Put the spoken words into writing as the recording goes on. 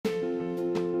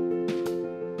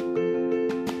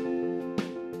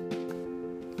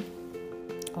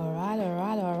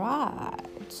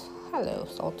Hello,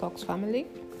 Soul Talks family.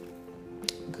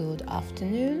 Good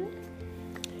afternoon,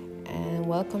 and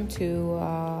welcome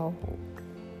to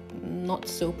not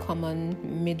so common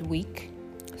midweek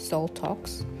Soul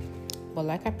Talks. But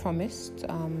like I promised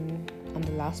on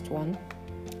the last one,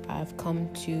 I've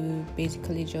come to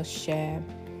basically just share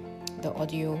the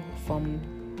audio from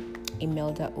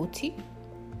Emelda Oti,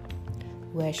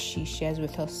 where she shares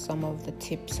with us some of the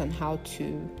tips on how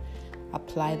to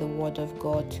apply the word of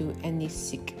God to any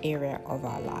sick area of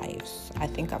our lives. I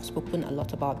think I've spoken a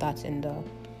lot about that in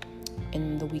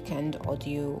the weekend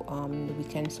audio, the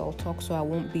weekend soul talk, so I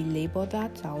won't belabor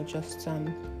that. I'll just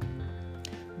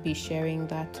be sharing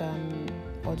that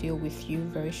audio with you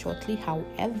very shortly.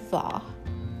 However,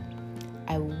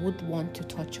 I would want to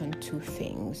touch on two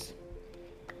things,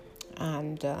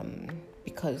 and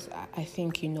because I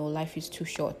think life is too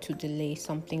short to delay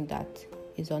something that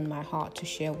is on my heart to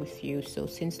share with you. So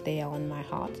since they are on my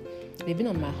heart, they've been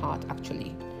on my heart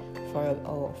actually for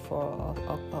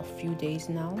a few days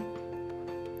now,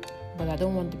 but I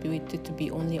don't want it to be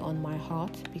only on my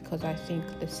heart, because I think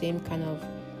the same kind of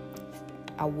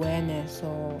awareness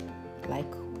or like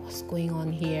what's going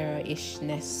on here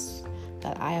ishness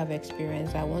that I have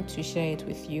experienced, I want to share it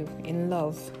with you in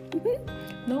love.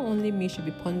 Not only me should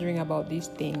be pondering about these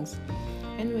things.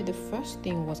 Anyway, the first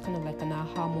thing was kind of like an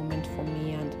aha moment for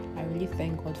me, and I really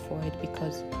thank God for it,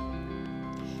 because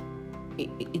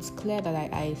it's clear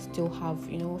that I still have,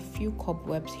 a few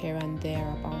cobwebs here and there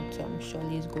about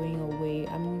Shirley's going away.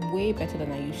 I'm way better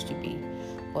than I used to be,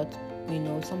 but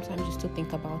sometimes you still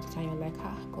think about it and you're like,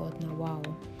 God, now wow,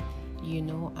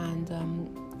 and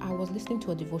I was listening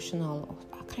to a devotional.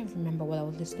 I can't remember what I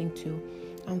was listening to,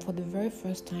 and for the very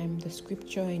first time, the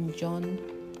scripture in John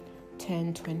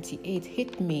 10:28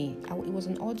 hit me. It was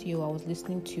an audio I was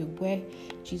listening to where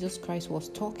Jesus Christ was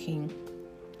talking,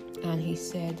 and he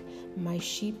said, "My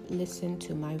sheep listen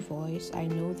to my voice. I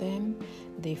know them.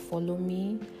 They follow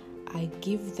me. I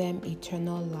give them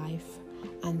eternal life,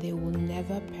 and they will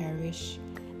never perish,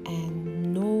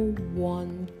 and no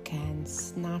one can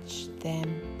snatch them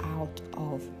out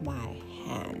of my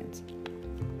hand."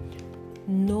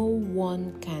 No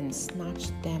one can snatch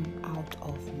them out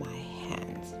of my hand.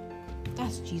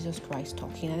 That's Jesus Christ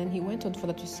talking. And then he went on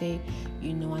further to say,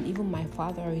 and even my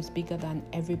Father is bigger than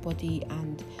everybody,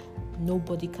 and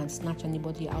nobody can snatch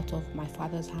anybody out of my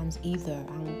Father's hands either,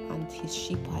 and his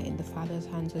sheep are in the Father's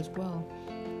hands as well.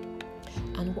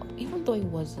 And even though it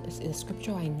was a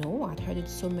scripture I know, I'd heard it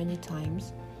so many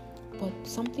times, but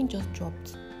something just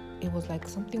dropped. It was like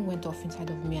something went off inside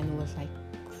of me, and it was like,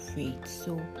 great.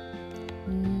 So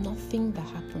nothing that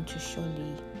happened to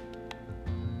Shirley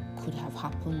could have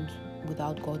happened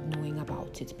without God knowing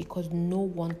about it, because no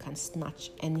one can snatch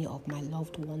any of my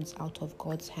loved ones out of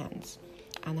God's hands.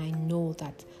 And I know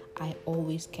that I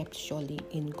always kept Shirley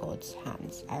in God's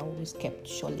hands. I always kept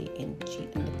Shirley in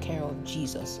the care of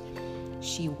Jesus.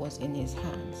 She was in his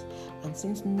hands. And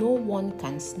since no one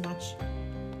can snatch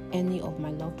any of my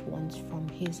loved ones from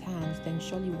his hands, then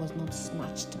Shirley was not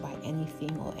snatched by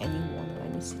anything or anyone or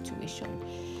any situation,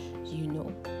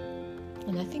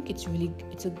 And I think it's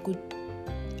a good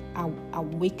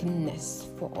awakeness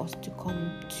for us to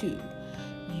come to,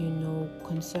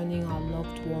 concerning our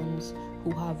loved ones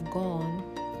who have gone,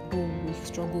 who we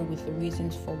struggle with the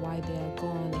reasons for why they are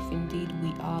gone. If indeed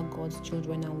we are God's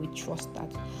children and we trust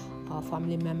that our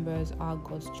family members are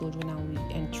God's children and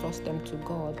we entrust them to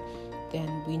God,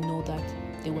 then we know that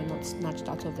they were not snatched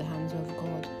out of the hands of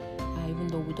God. Even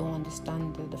though we don't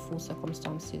understand the full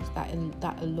circumstances,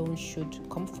 that alone should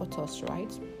comfort us,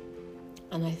 right?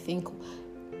 And I think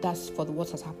that's for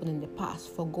what has happened in the past.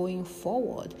 For going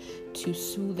forward, to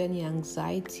soothe any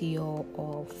anxiety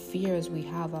or fears we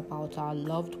have about our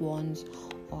loved ones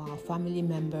or our family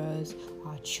members,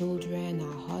 our children,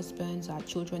 our husbands, our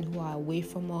children who are away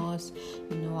from us,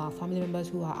 our family members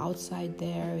who are outside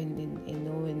there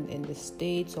in the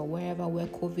States or wherever, where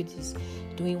COVID is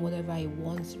doing whatever it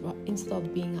wants. Instead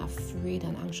of being afraid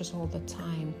and anxious all the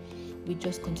time, we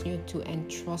just continue to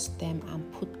entrust them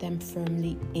and put them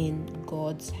firmly in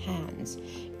God's hands,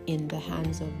 in the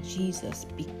hands of Jesus,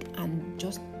 and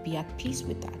just be at peace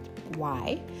with that.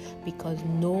 Why? Because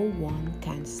no one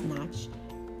can snatch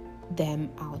them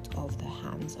out of the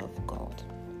hands of God.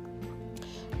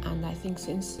 And I think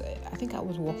I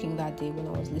was walking that day when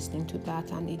I was listening to that,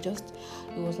 and it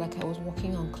was like I was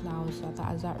walking on clouds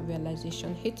as that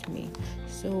realization hit me.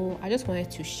 So I just wanted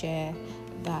to share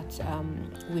that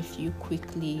with you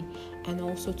quickly, and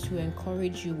also to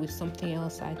encourage you with something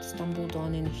else I stumbled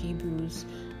on in Hebrews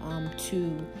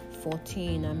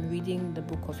 2:14. I'm reading the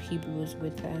book of Hebrews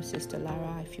with Sister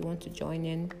Lara. If you want to join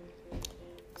in,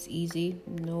 It's easy,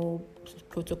 no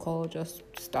protocol, just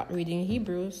start reading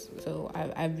Hebrews. So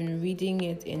I've been reading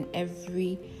it in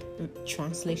every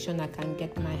translation I can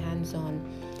get my hands on.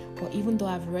 But even though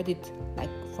I've read it like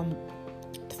from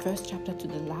the first chapter to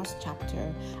the last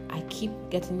chapter, I keep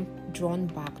getting drawn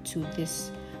back to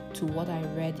what I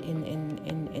read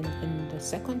in the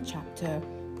second chapter.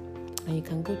 And you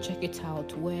can go check it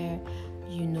out, where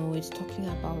it's talking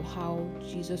about how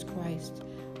Jesus Christ,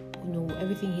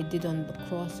 everything he did on the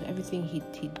cross, everything he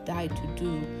died to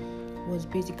do was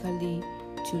basically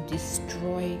to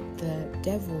destroy the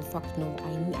devil. In fact, no,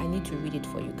 I need to read it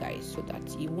for you guys so that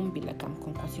it won't be like I'm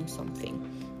concocting something.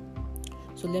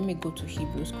 So let me go to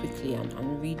Hebrews quickly and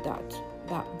read that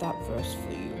verse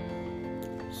for you.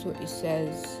 So it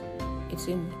says, it's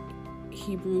in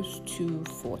Hebrews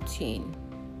 2:14,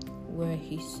 where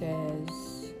he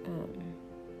says,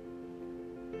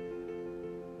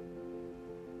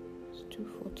 it's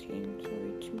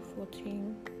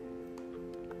 2:14.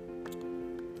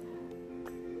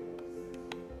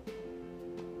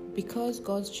 Because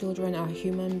God's children are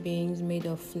human beings made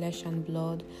of flesh and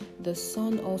blood, the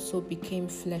Son also became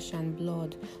flesh and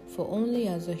blood. For only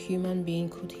as a human being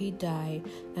could he die,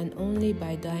 and only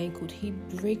by dying could he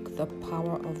break the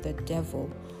power of the devil,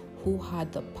 who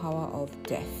had the power of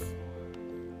death.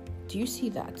 Do you see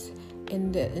that?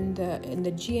 In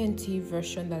the GNT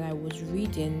version that I was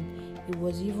reading,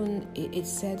 it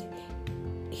said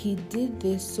he did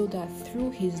this so that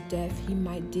through his death he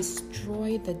might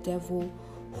destroy the devil,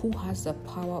 who has the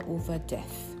power over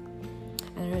death.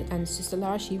 And Sister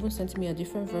Lara, she even sent me a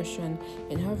different version.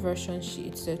 In her version,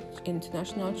 it's the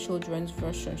International Children's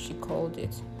Version, she called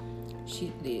it.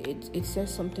 It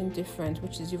says something different,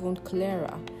 which is even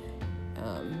clearer.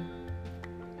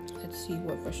 Let's see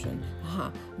what version.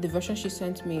 The version she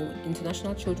sent me,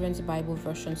 International Children's Bible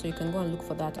Version, so you can go and look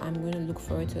for that. I'm going to look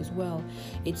for it as well.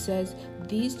 It says,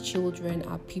 these children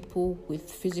are people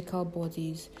with physical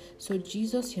bodies, so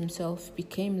Jesus himself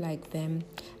became like them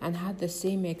and had the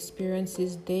same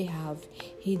experiences they have.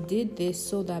 He did this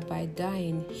so that by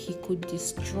dying, he could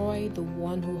destroy the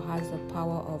one who has the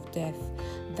power of death.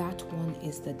 That one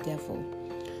is the devil.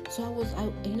 So I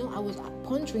was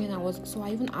pondering, so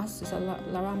I even asked Sister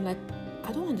Lara, I'm like,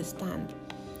 I don't understand.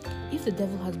 If the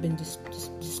devil has been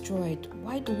destroyed,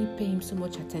 why do we pay him so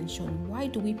much attention? Why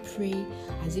do we pray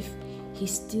as if he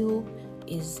still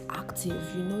is active?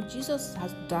 Jesus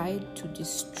has died to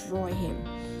destroy him.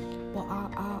 But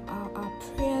our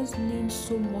prayers lean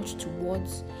so much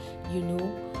towards,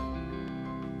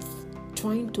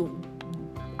 trying to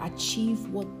achieve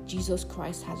what Jesus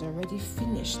Christ has already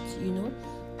finished,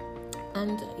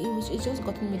 And it just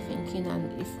gotten me thinking.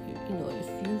 And if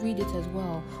you read it as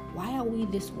well, why are we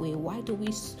this way? Why do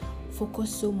we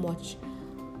focus so much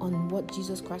on what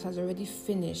Jesus Christ has already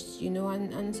finished?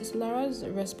 And Sister Lara's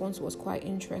response was quite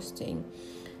interesting,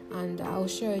 and I'll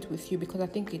share it with you because I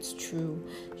think it's true.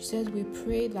 She says we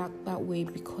pray that way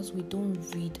because we don't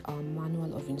read our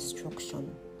manual of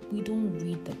instruction. We don't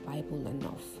read the Bible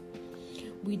enough.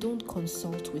 We don't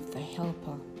consult with the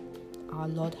helper our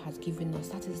Lord has given us,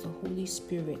 that is the Holy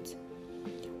Spirit.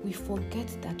 We forget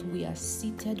that we are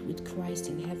seated with Christ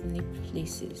in heavenly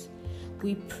places.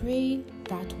 We pray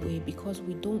that way because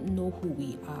we don't know who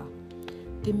we are.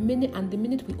 The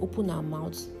minute we open our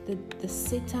mouths, the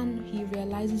Satan, he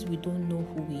realizes we don't know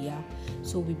who we are,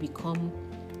 so we become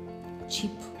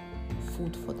cheap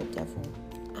food for the devil.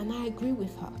 And I agree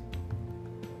with her.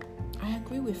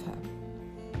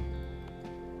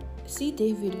 See,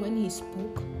 David, when he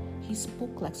spoke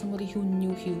like somebody who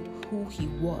knew who he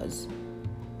was.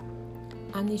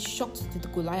 And it shocked the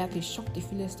Goliath, it shocked the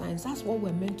Philistines. That's what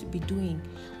we're meant to be doing.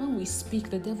 When we speak,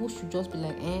 the devil should just be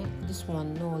like, this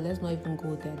one, no, let's not even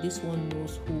go there. This one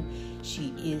knows who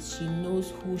she is. She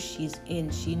knows who she's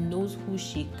in. She knows who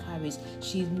she carries.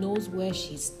 She knows where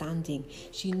she's standing.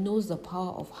 She knows the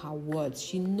power of her words.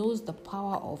 She knows the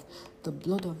power of the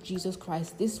blood of Jesus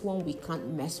Christ. This one, we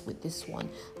can't mess with this one.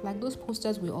 Like those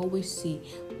posters we always see.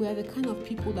 We are the kind of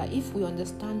people that if we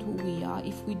understand who we are,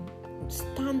 if we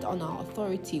stand on our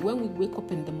authority, when we wake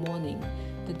up in the morning,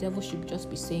 the devil should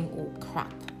just be saying, oh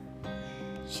crap,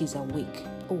 she's awake.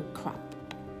 Oh crap,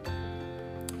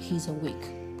 he's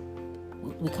awake.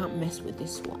 We can't mess with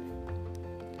this one.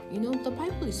 The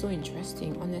Bible is so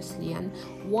interesting, honestly, and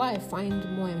what I find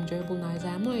more enjoyable now is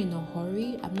I'm not in a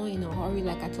hurry.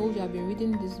 Like I told you, I've been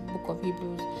reading this book of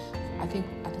Hebrews. I can't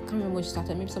remember when it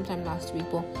started, maybe sometime last week,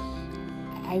 but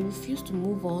I refuse to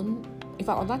move on. In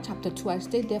fact, on that chapter 2, I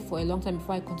stayed there for a long time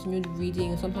before I continued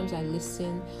reading. Sometimes I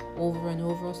listen over and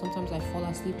over. Sometimes I fall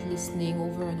asleep listening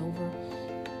over and over.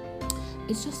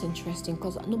 it's just interesting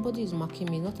because nobody is marking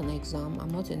me, not an exam. I'm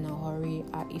not in a hurry.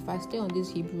 If I stay on this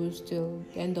Hebrews till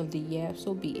the end of the year,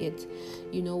 so be it.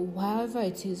 However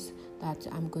it is that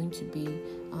I'm going to be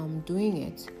doing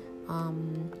it,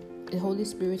 the Holy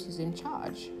Spirit is in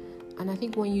charge. And I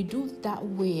think when you do it that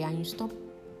way and you stop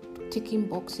ticking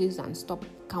boxes and stop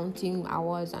counting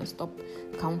hours and stop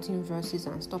counting verses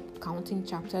and stop counting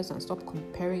chapters and stop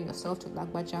comparing yourself to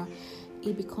Lagbaja,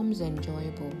 it becomes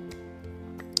enjoyable.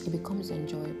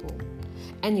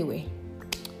 Anyway,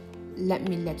 let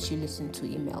me let you listen to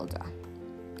Emelda.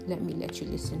 Let me let you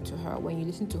listen to her. When you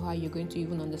listen to her, you're going to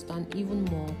even understand even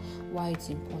more why it's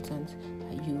important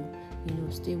that you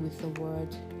stay with the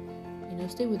word.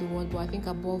 Stay with the word, but I think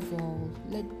above all,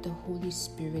 let the Holy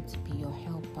Spirit be your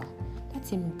helper. Let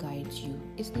him guide you.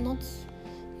 It's not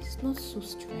so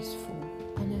stressful.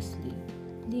 Honestly,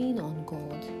 lean on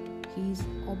God. He's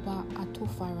Oba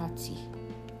Atofarati.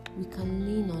 We can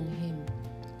lean on him.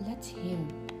 Let him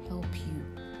help you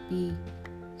be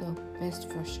the best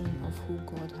version of who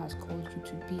God has called you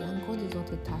to be. And God is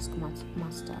not a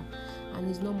taskmaster, and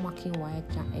he's not marking your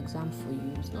exam for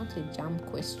you. It's not a jam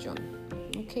question.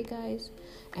 Okay, guys?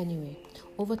 Anyway,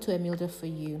 over to Emelda for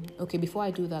you. Okay, before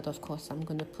I do that, of course, I'm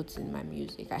going to put in my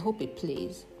music. I hope it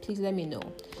plays. Please let me know.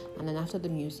 And then after the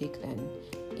music, then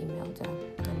Emelda,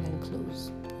 and then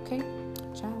close. Okay?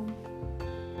 Ciao.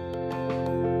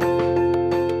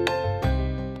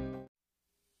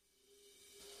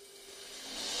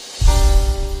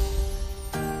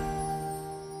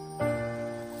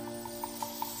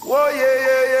 Whoa, yeah.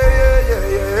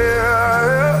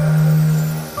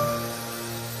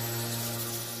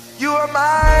 You are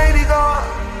mighty God.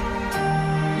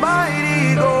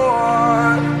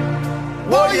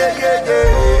 Whoa, yeah.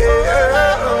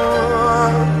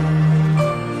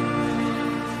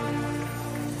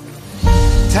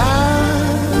 Time.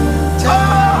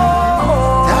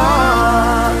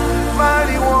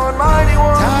 Mighty one.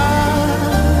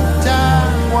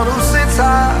 One who sits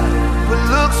high but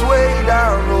looks way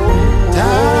down low.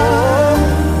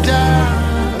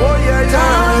 Oh, yeah.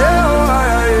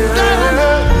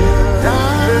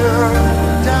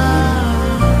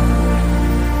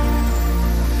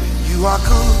 You are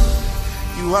good,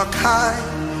 you are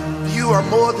kind, you are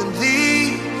more than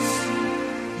these.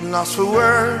 Lost for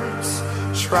words,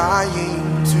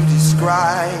 trying to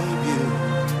describe you.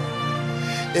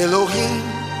 Elohim,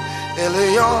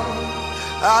 Elion,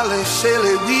 Ale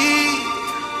Shelewi.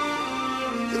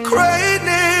 Your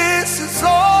greatness is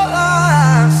all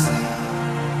I see.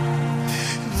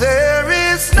 There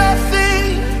is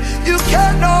nothing you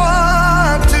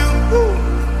cannot do.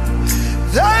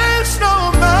 There's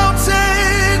no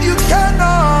mountain you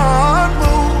cannot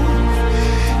move.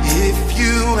 If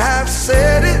you have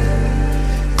said it,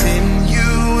 then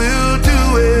you will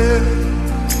do it.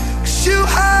 'Cause you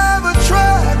have a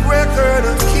track record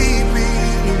of keeping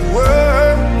your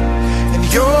word, and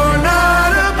you're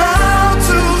not about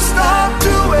to stop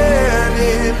doing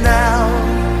it now.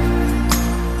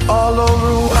 All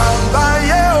over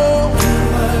Wambaye,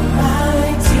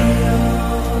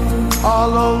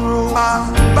 all over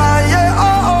Wambaye,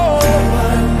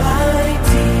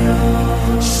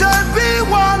 should be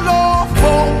one love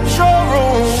for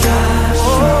showroom.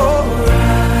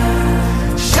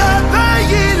 Should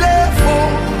be left for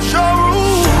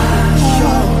showroom.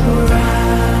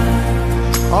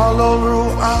 All over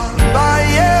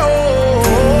Wambaye.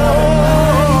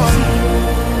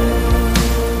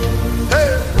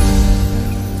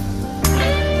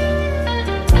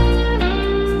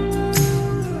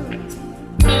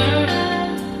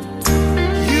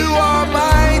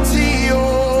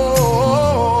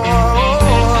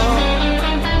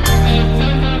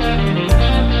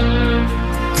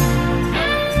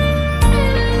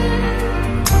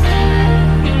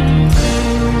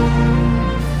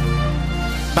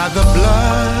 By the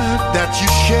blood that you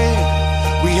shed,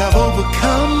 we have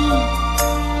overcome.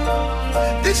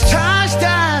 This charge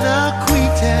that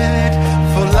acquitted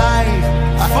for life.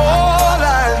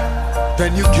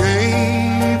 Then you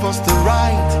gave us the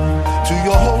right to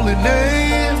your holy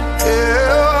name.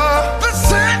 Yeah. The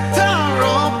center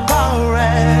of power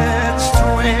and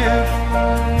strength.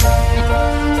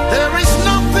 There is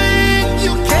nothing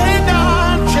you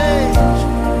cannot change,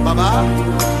 Baba.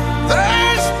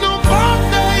 There's no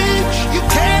bondage you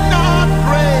cannot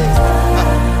break.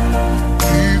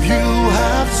 If you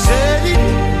have said it,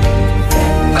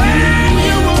 then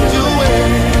you will do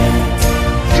it.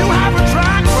 You have a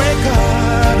track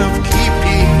record of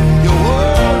keeping your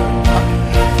word,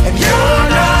 and you're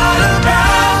not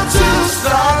about to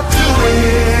stop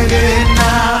doing it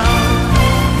now.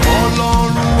 Oh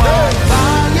Lord,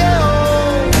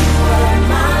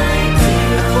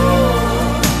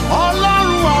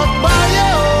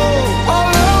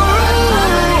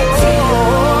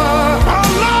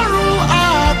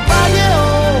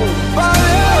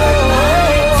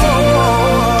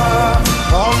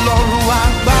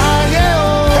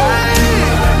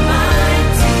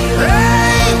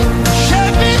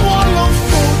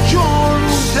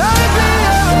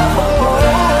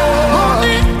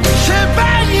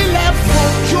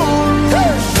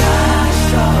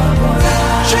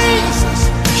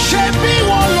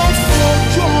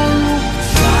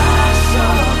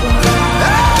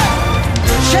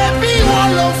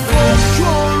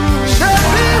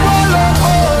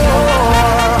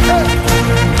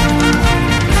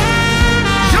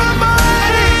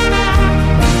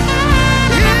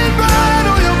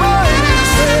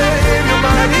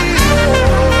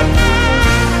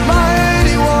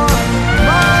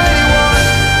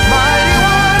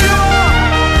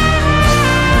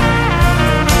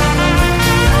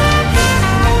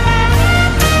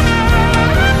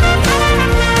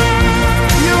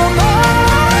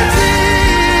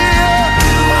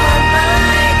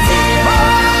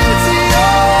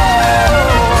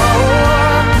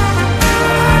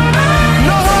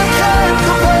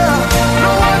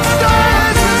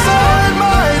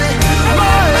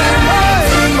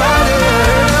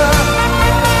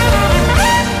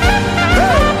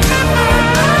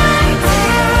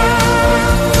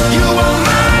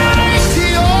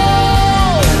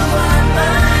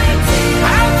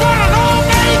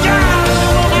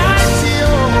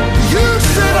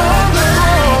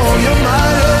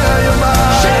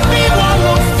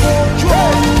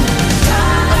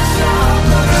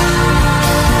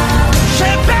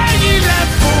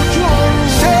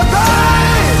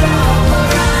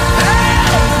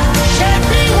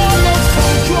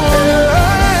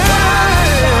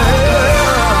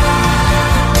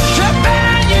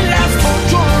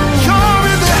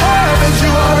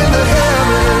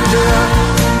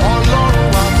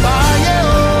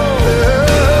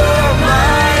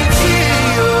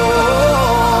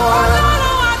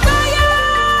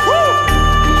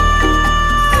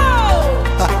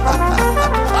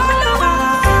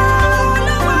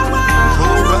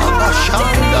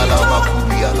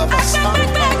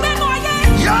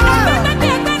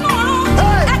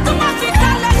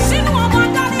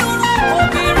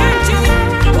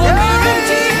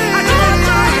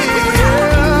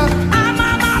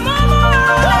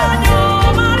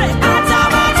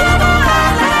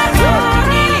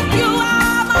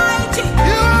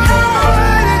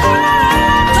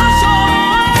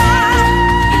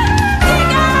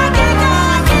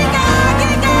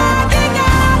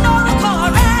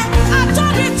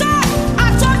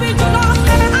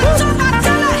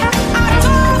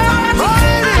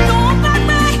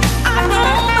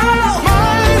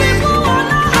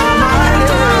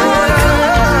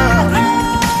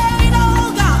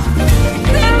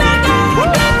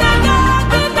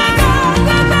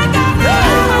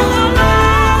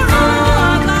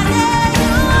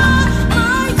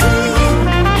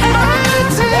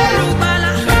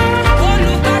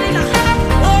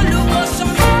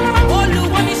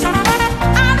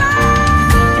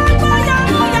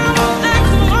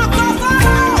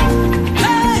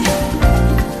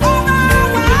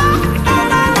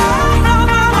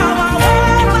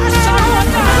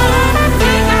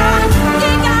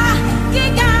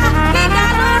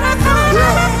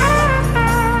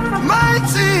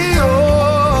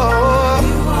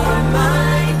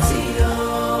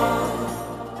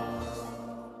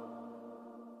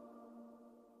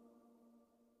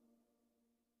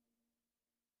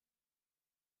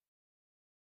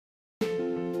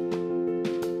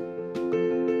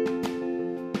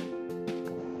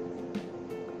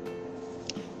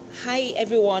 Hi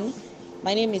everyone,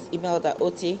 my name is Emelda.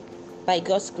 By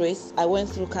God's grace, I went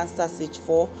through cancer stage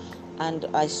 4 and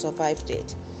I survived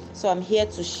it. So I'm here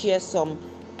to share some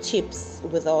tips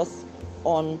with us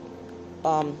on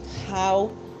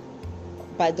how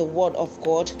by the word of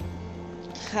God,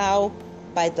 how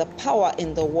by the power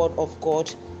in the word of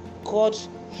God, God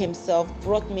himself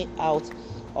brought me out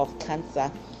of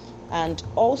cancer. And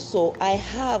also I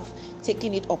have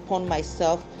taken it upon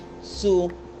myself to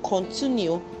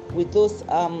continue with those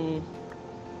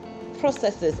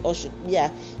processes,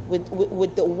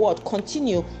 with the word,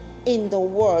 continue in the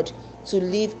word to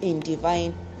live in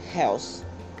divine health.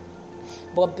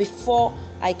 But before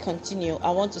I continue,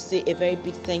 I want to say a very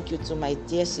big thank you to my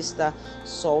dear sister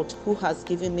Salt, who has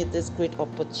given me this great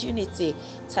opportunity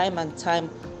time and time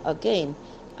again,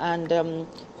 and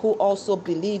who also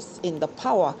believes in the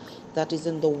power that is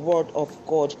in the word of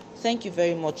God. Thank you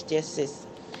very much, dear sis.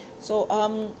 So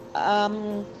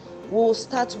we'll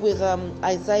start with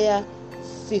Isaiah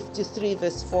 53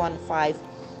 verse 4 and 5.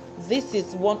 This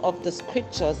is one of the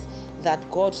scriptures that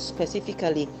God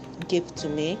specifically gave to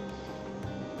me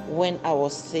when I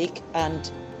was sick,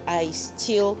 and I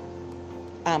still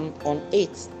am on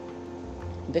it,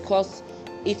 because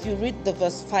if you read the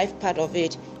verse 5 part of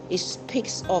it, it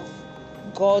speaks of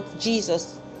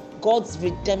God's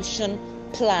redemption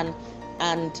plan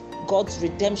and God's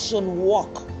redemption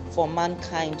work for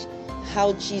mankind,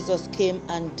 how Jesus came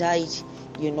and died,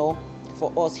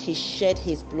 for us. He shed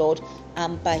his blood,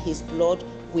 and by his blood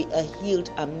we are healed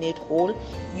and made whole.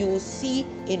 You will see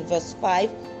in verse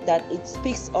 5 that it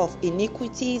speaks of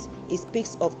iniquities, it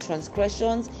speaks of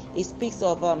transgressions, it speaks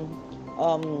of a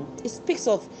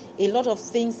lot of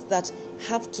things that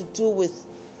have to do with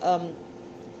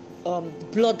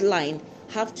bloodline,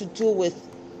 have to do with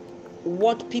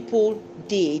what people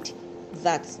did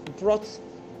that brought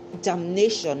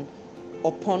damnation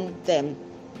upon them.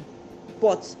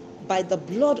 But by the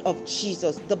blood of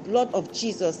Jesus,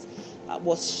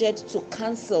 was shed to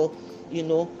cancel,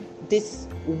 this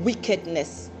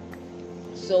wickedness.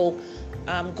 So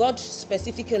God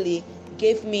specifically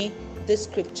gave me this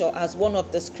scripture as one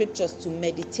of the scriptures to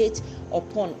meditate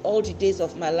upon all the days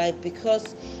of my life,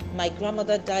 because my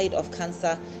grandmother died of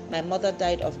cancer, my mother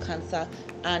died of cancer,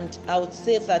 and I would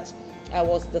say that I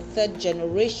was the third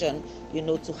generation,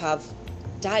 to have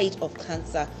died of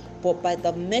cancer. But by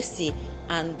the mercy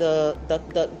and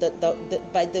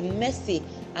by the mercy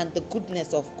and the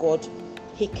goodness of God,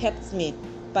 he kept me.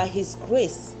 By his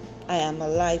grace, I am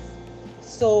alive.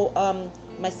 So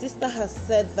my sister has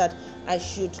said that I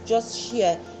should just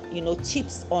share,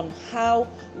 tips on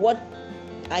what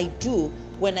I do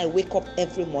when I wake up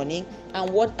every morning,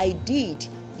 and what I did,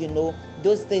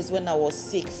 those days when I was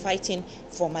sick, fighting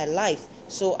for my life.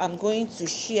 So I'm going to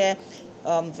share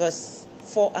verse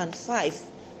 4 and 5,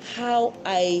 how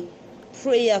I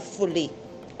prayerfully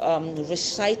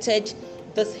recited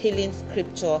this healing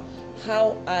scripture,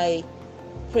 how I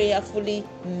prayerfully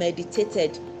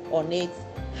meditated on it,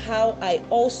 how I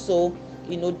also,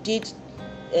 did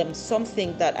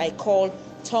something that I call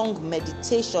tongue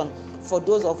meditation for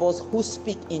those of us who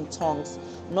speak in tongues.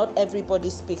 Not everybody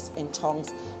speaks in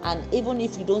tongues, and even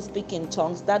if you don't speak in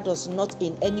tongues, that does not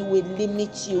in any way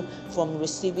limit you from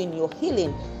receiving your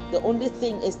healing. The only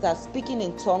thing is that speaking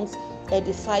in tongues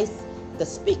edifies the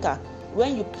speaker.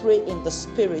 When you pray in the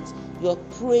spirit, you're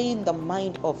praying the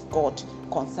mind of God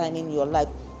concerning your life.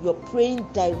 You're praying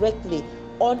directly,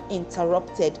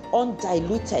 uninterrupted,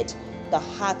 undiluted, the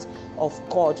heart of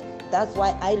God. That's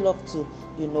why I love to,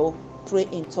 pray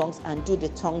in tongues and do the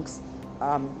tongues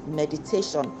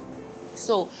meditation.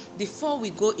 So before we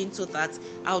go into that,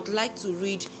 I would like to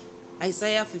read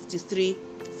Isaiah 53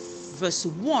 verse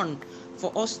 1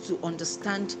 for us to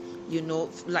understand,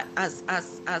 like as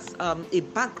a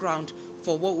background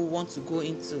for what we want to go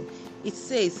into. It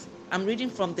says, I'm reading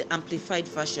from the Amplified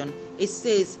Version. It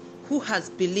says, who has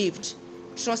believed,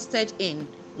 trusted in,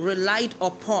 relied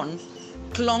upon,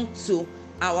 clung to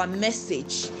our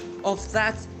message of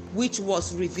that which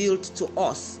was revealed to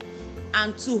us,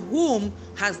 and to whom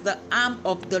has the arm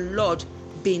of the Lord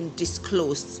been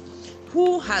disclosed.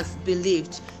 Who has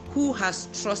believed, who has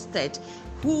trusted,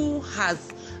 who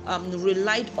has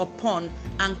relied upon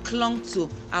and clung to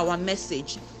our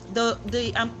message. The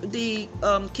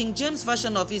King James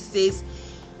Version of it says,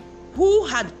 who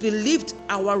had believed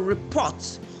our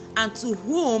report, and to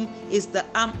whom is the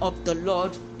arm of the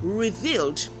Lord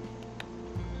revealed.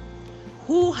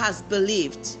 Who has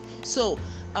believed? So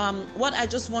what I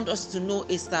just want us to know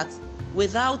is that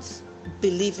without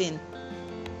believing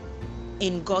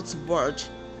in God's word,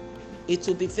 it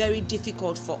will be very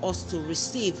difficult for us to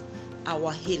receive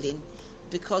our healing.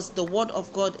 because the word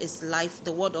of God is life,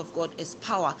 the word of God is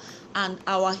power, and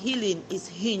our healing is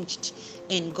hinged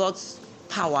in God's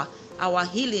power. Our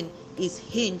healing is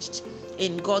hinged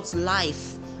in God's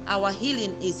life. Our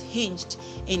healing is hinged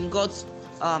in God's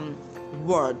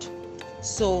word.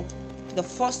 So the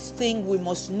first thing we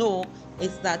must know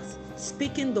is that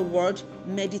speaking the word,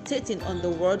 meditating on the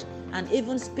word, and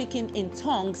even speaking in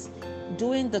tongues,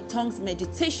 doing the tongues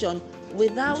meditation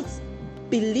without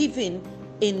believing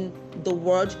in the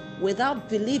word, without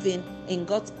believing in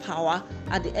God's power,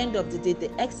 at the end of the day,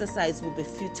 the exercise will be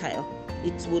futile.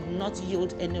 It would not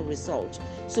yield any result.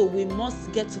 So we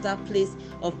must get to that place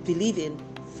of believing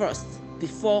first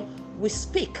before we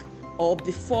speak, or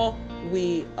before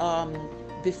we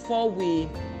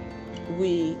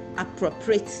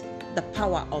appropriate the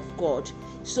power of God.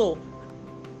 So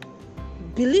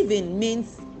believing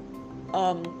means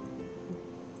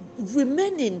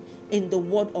remaining in the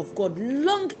word of God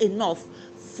long enough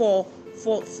for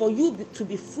you to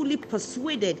be fully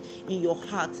persuaded in your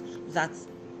heart that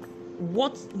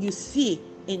what you see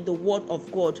in the word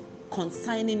of God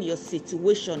concerning your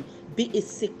situation, be it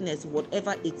sickness,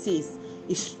 whatever it is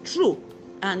true,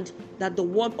 and that the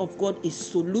word of God is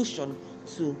solution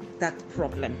to that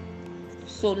problem.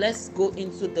 So let's go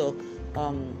into the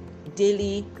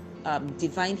daily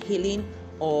divine healing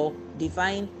or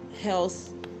divine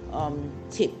health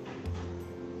tip.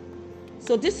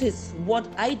 So this is what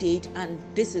I did, and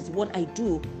this is what I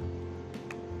do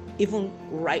even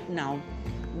right now.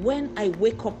 When I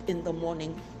wake up in the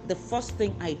morning, the first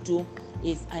thing I do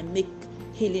is I make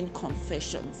healing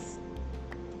confessions.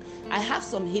 I have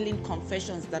some healing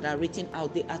confessions that are written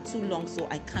out. They are too long, so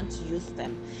I can't use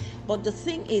them. But the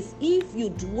thing is, if you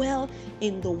dwell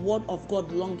in the word of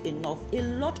God long enough, a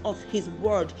lot of his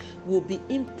word will be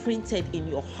imprinted in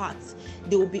your heart.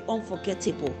 They will be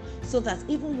unforgettable, so that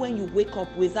even when you wake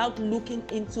up without looking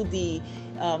into the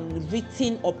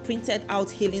written or printed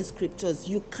out healing scriptures,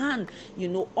 you can,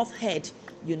 off head,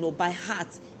 by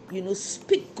heart,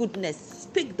 speak goodness,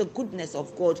 speak the goodness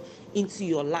of God into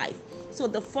your life. So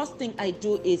the first thing I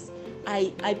do is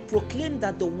I proclaim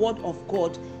that the word of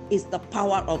God is the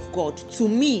power of God to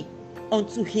me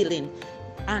unto healing.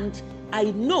 And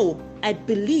I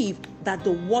believe that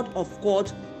the word of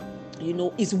God,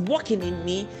 is working in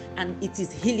me and it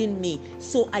is healing me.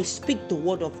 So I speak the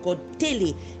word of God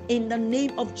daily in the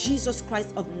name of Jesus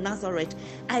Christ of Nazareth.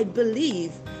 I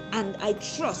believe and I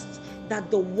trust that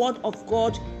the word of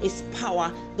God is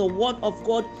power, the word of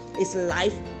God is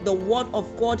life, the word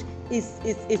of God is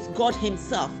God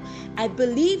himself. I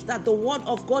believe that the word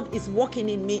of God is working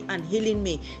in me and healing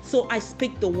me. So I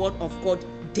speak the word of God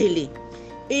daily.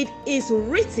 It is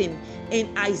written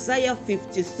in Isaiah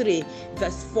 53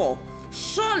 verse 4.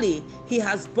 Surely he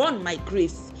has borne my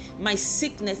griefs, my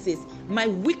sicknesses, my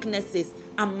weaknesses,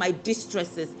 and my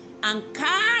distresses, and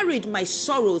carried my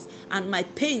sorrows and my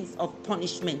pains of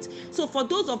punishment. So for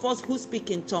those of us who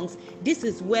speak in tongues, this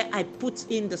is where I put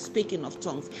in the speaking of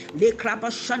tongues.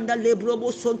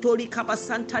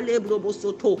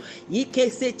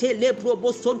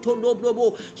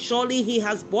 Surely he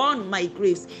has borne my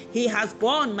griefs, he has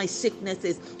borne my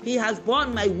sicknesses, he has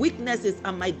borne my weaknesses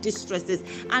and my distresses,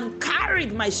 and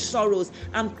carried my sorrows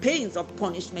and pains of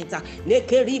punishment.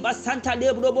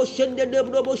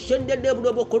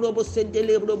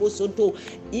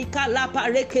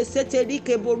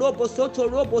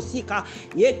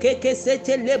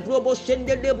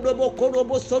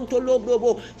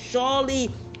 Surely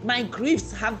my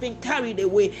griefs have been carried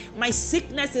away, my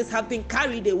sicknesses have been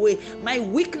carried away, my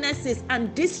weaknesses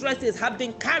and distresses have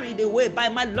been carried away by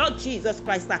my Lord Jesus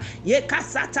Christ.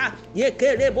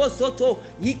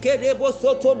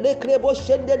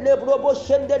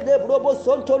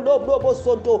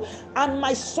 And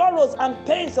my sorrows and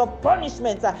pains of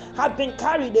punishment have been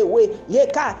carried away.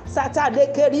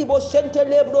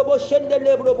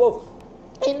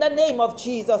 In the name of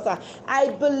Jesus, I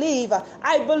believe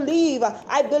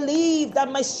that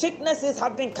my sicknesses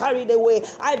have been carried away.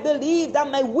 I believe that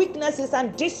my weaknesses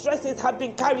and distresses have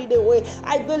been carried away.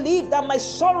 I believe that my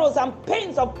sorrows and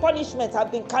pains of punishment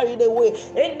have been carried away.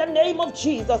 In the name of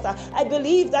Jesus, I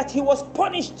believe that he was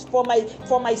punished for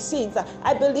my sins.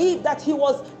 I believe that he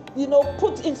was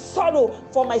put in sorrow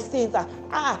for my sins.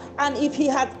 And if he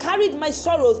had carried my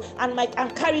sorrows and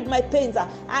carried my pains,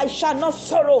 I shall not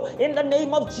sorrow in the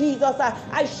name of Jesus.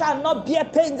 I shall not bear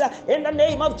pains in the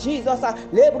name of Jesus.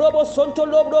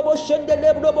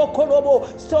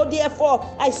 So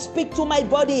therefore, I speak to my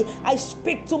body, I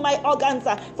speak to my organs,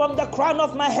 from the crown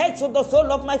of my head to the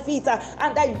sole of my feet,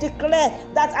 and I declare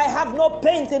that I have no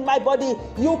pains in my body.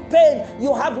 You pain,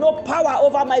 you have no power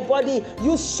over my body.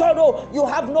 You sorrow, you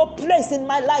have no no place in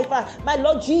my life. My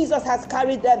Lord Jesus has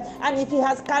carried them. And if he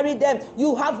has carried them,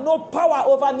 you have no power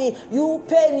over me. You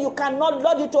pain, you cannot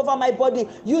lord it over my body.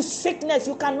 You sickness,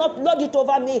 you cannot lord it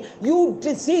over me. You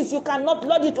disease, you cannot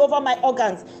lord it over my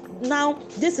organs. Now,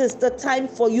 this is the time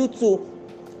for you to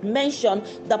mention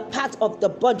the part of the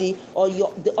body or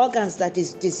the organs that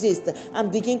is diseased,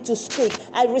 and begin to speak.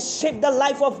 I receive the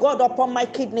life of God upon my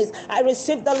kidneys. I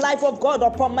receive the life of God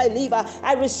upon my liver.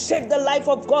 I receive the life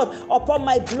of God upon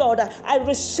my blood. I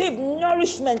receive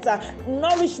nourishment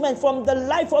from the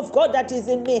life of God that is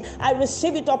in me. I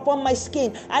receive it upon my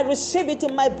skin. I receive it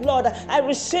in my blood. I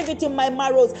receive it in my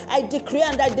marrows. I decree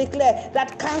and I declare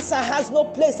that cancer has no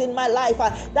place in my life.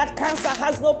 That cancer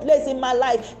has no place in my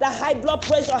life. The high blood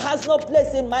pressure has no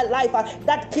place in my life.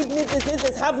 That kidney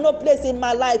diseases have no place in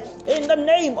my life. In the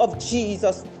name of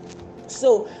Jesus.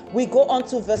 So we go on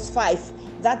to verse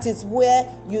 5. That is where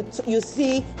you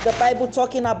see the Bible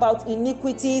talking about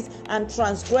iniquities and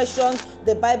transgressions.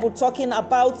 The Bible talking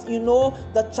about,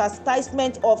 the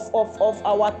chastisement of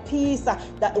our peace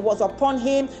that was upon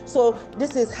him. So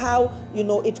this is how,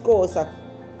 it goes.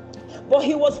 But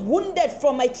he was wounded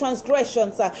for my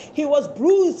transgressions. He was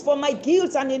bruised for my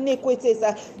guilt and iniquities.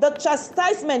 The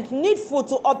chastisement needful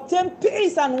to obtain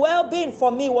peace and well-being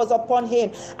for me was upon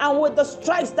him. And with the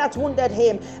stripes that wounded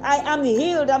him, I am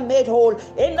healed and made whole.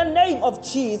 In the name of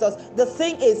Jesus. The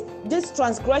thing is, these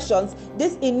transgressions,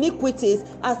 these iniquities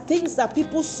are things that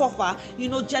people suffer.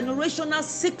 Generational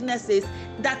sicknesses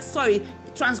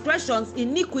transgressions,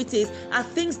 iniquities are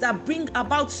things that bring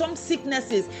about some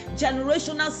sicknesses,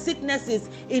 generational sicknesses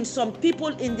in some people,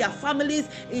 in their families,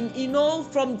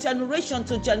 from generation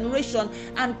to generation,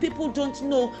 and people don't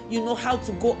know, how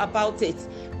to go about it.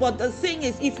 But the thing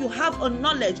is, if you have a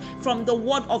knowledge from the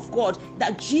word of God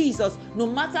that Jesus, no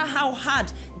matter how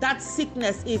hard that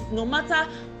sickness is, no matter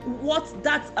what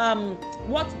that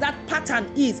pattern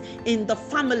is in the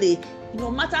family, no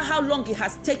matter how long it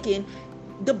has taken,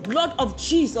 the blood of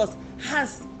Jesus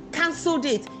has cancelled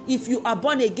it. If you are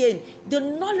born again, the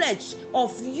knowledge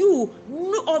of your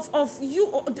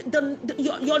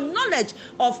knowledge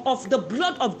of the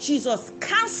blood of Jesus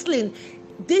cancelling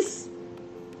this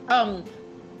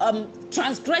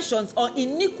transgressions or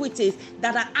iniquities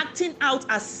that are acting out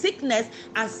as sickness,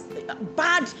 as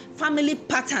bad family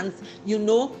patterns,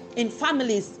 in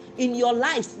families, in your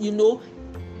lives,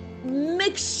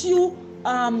 makes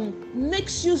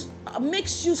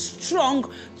you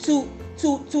strong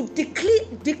to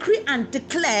decree and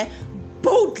declare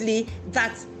boldly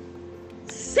that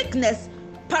sickness,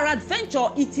 peradventure,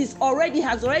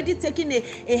 has already taken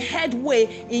a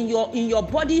headway in your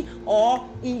body or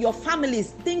in your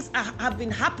families. Things have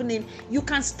been happening. You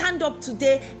can stand up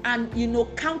today and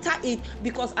counter it,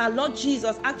 because our Lord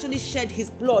Jesus actually shed his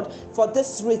blood for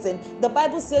this reason. The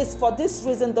Bible says, for this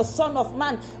reason the Son of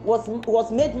Man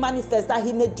was made manifest, that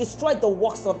he may destroy the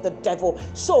works of the devil.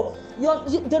 So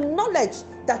the knowledge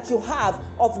that you have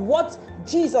of what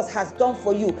Jesus has done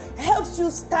for you helps you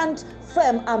stand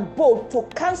firm and bold to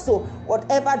cancel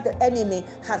whatever the enemy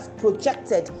has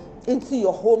projected into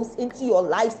your homes, into your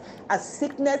lives, as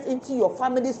sickness, into your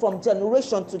families from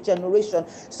generation to generation.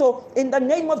 So in the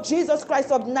name of Jesus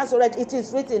Christ of Nazareth, it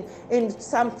is written in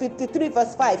Psalm 53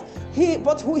 verse 5, he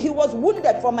was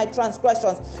wounded for my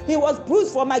transgressions, he was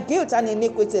bruised for my guilt and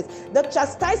iniquities. The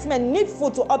chastisement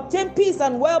needful to obtain peace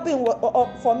and well-being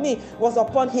for me was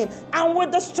upon him, and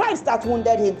with the stripes that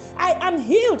wounded him, I am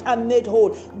healed and made whole.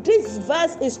 This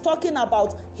verse is talking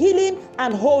about healing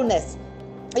and wholeness.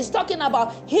 It's talking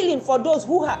about healing for those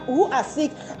who are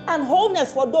sick, and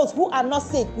wholeness for those who are not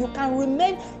sick. You can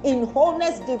remain in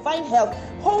wholeness, divine health.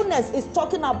 Wholeness is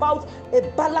talking about a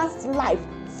balanced life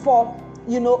for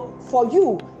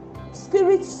you,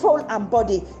 spirit, soul, and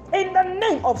body. In the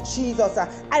name of Jesus,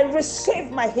 I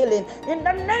receive my healing. In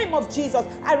the name of Jesus,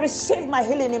 I receive my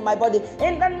healing in my body.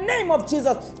 In the name of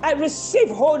Jesus, I receive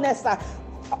wholeness.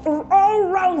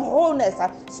 All-round wholeness,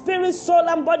 spirit, soul,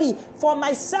 and body, for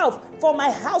myself, for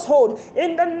my household,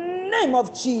 in the name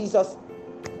of Jesus.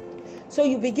 So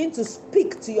you begin to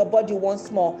speak to your body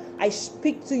once more. I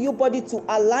speak to you, body, to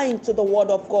align to the word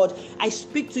of God. I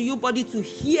speak to you, body, to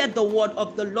hear the word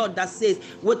of the Lord that says,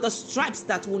 with the stripes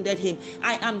that wounded him,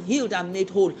 I am healed and made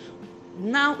whole.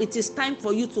 Now it is time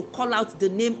for you to call out the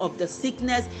name of the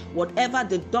sickness, whatever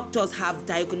the doctors have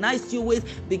diagnosed you with.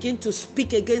 Begin to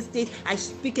speak against it. I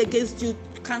speak against you,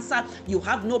 cancer. You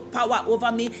have no power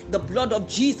over me. The blood of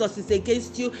Jesus is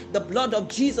against you. The blood of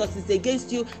Jesus is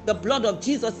against you. The blood of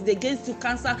Jesus is against you,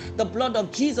 cancer. The blood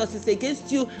of Jesus is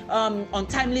against you,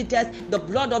 untimely death. The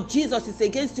blood of Jesus is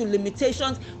against you,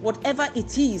 limitations. Whatever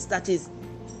it is that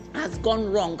has gone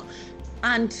wrong.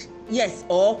 And yes,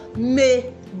 or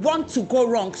may want to go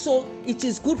wrong. So it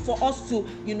is good for us to,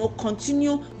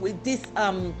 continue with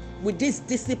this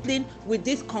discipline, with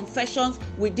these confessions,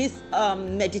 with these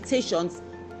meditations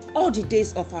all the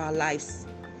days of our lives.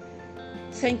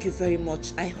 Thank you very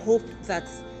much. I hope that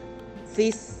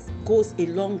this goes a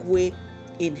long way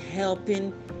in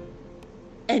helping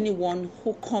anyone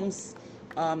who comes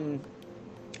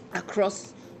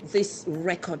across this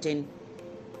recording.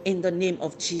 In the name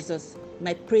of Jesus,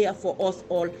 my prayer for us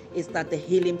all is that the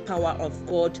healing power of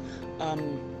God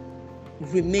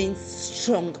remains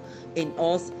strong in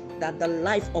us, that the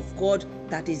life of God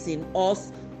that is in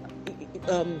us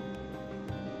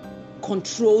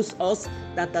controls us,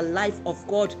 that the life of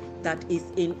God that is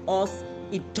in us,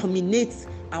 it dominates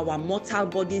our mortal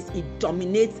bodies, it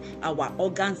dominates our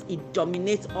organs, it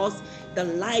dominates us. The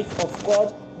life of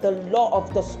God, the law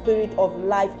of the Spirit of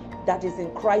life that is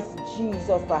in Christ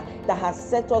Jesus, that has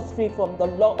set us free from the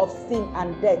law of sin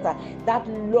and death. That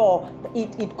law,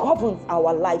 it governs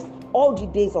our lives all the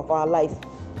days of our lives.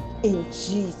 In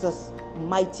Jesus'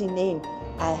 mighty name,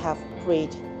 I have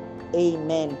prayed.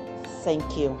 Amen.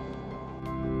 Thank you.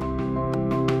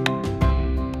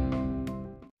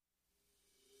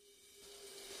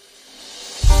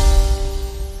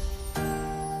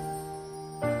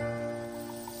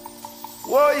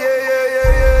 Whoa, yeah.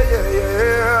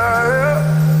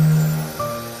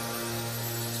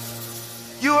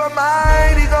 You are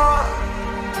mighty God,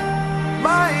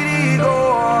 mighty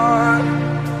God.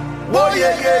 Whoa,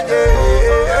 yeah.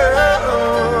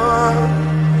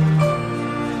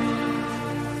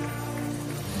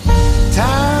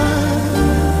 Time,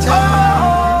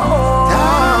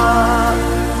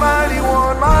 mighty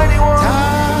one.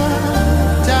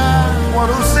 One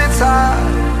who sits high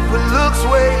but looks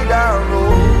way down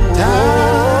low.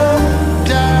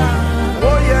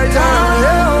 Oh yeah.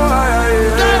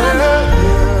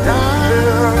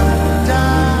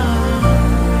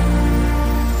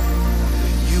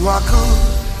 You are good,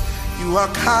 you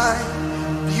are kind,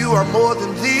 you are more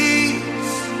than these.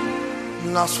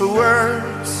 Lost for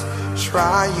words,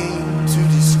 trying to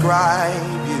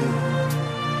describe you.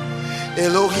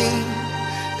 Elohim,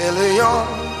 Elion,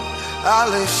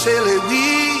 Ale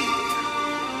Shelewi.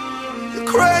 Your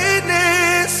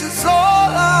greatness is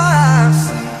all I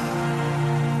see.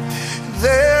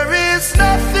 There is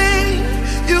nothing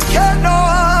you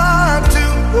cannot do.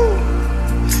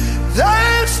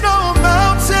 There's no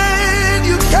mountain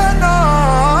you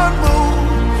cannot move.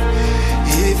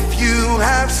 If you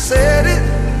have said it,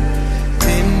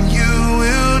 then you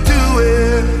will do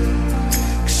it.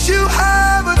 'Cause you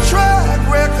have a track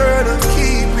record of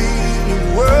keeping your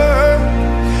word,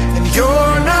 and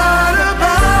you're not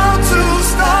about to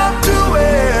stop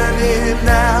doing it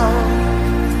now.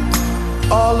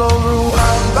 All over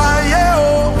Ambaye,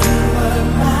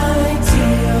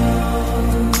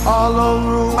 all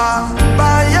over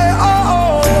Ambaye,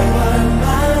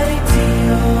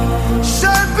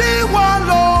 should be one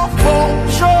Lord for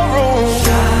sure.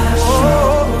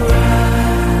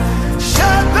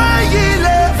 Should be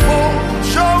left for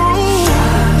sure.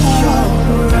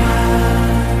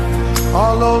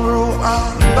 All over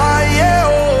Ambaye.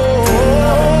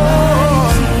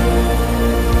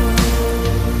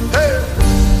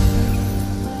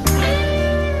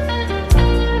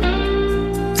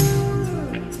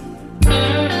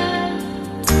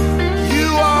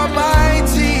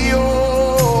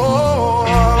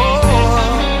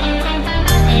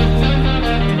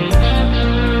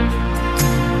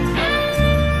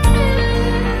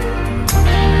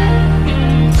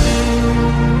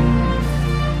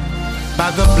 By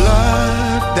the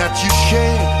blood that you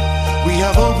shed, we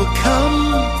have overcome.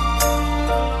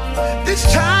 This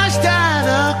charge that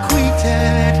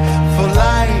acquitted for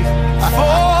life.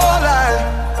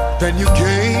 Then you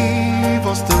gave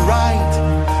us the right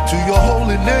to your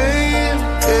holy name.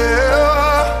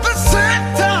 Yeah. The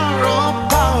center of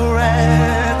power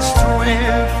and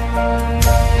strength.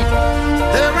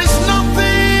 There is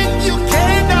nothing you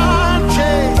cannot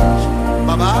change,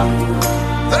 Baba.